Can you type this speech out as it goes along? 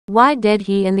Why did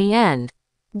he in the end?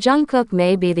 Jungkook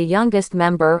may be the youngest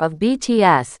member of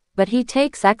BTS, but he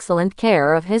takes excellent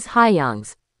care of his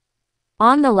Hyungs.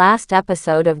 On the last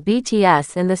episode of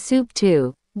BTS in the Soup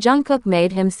 2, Jungkook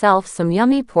made himself some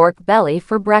yummy pork belly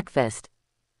for breakfast.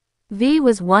 V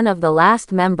was one of the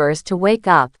last members to wake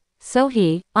up, so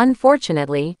he,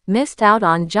 unfortunately, missed out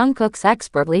on Jungkook's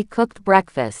expertly cooked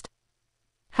breakfast.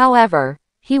 However,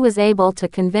 he was able to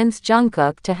convince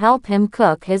Jungkook to help him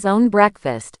cook his own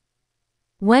breakfast.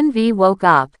 When V woke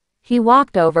up, he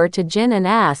walked over to Jin and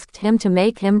asked him to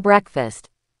make him breakfast.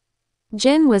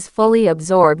 Jin was fully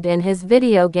absorbed in his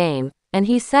video game, and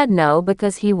he said no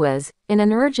because he was in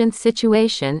an urgent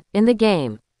situation in the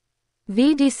game.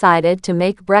 V decided to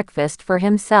make breakfast for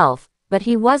himself, but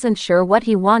he wasn't sure what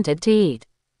he wanted to eat.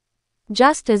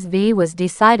 Just as V was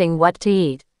deciding what to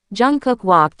eat, Jungkook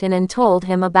walked in and told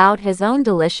him about his own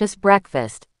delicious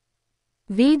breakfast.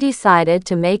 V decided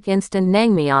to make instant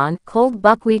naengmyeon, cold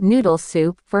buckwheat noodle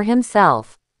soup, for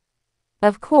himself.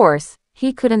 Of course,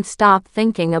 he couldn't stop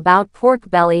thinking about pork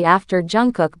belly after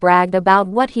Jungkook bragged about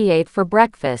what he ate for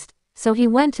breakfast, so he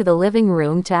went to the living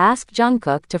room to ask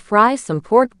Jungkook to fry some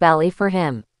pork belly for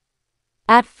him.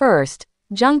 At first,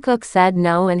 Jungkook said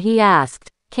no and he asked,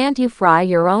 "Can't you fry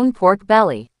your own pork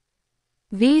belly?"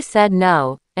 V said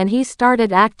no, and he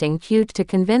started acting cute to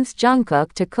convince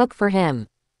Jungkook to cook for him.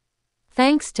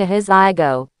 Thanks to his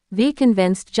ego, V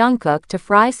convinced Jungkook to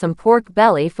fry some pork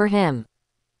belly for him.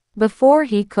 Before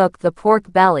he cooked the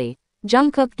pork belly,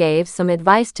 Jungkook gave some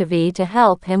advice to V to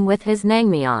help him with his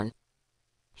naengmyeon.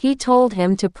 He told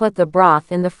him to put the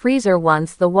broth in the freezer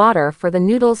once the water for the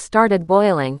noodles started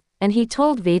boiling, and he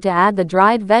told V to add the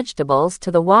dried vegetables to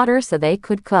the water so they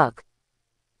could cook.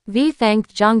 V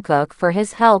thanked Jungkook for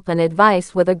his help and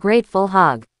advice with a grateful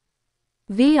hug.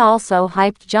 V also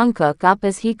hyped Jungkook up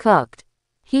as he cooked.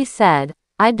 He said,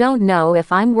 "I don't know if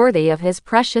I'm worthy of his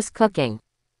precious cooking."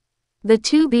 The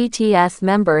two BTS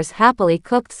members happily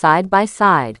cooked side by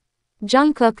side.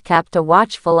 Jungkook kept a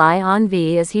watchful eye on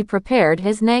V as he prepared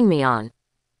his naengmyeon.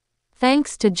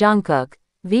 Thanks to Jungkook,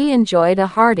 V enjoyed a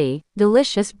hearty,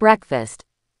 delicious breakfast.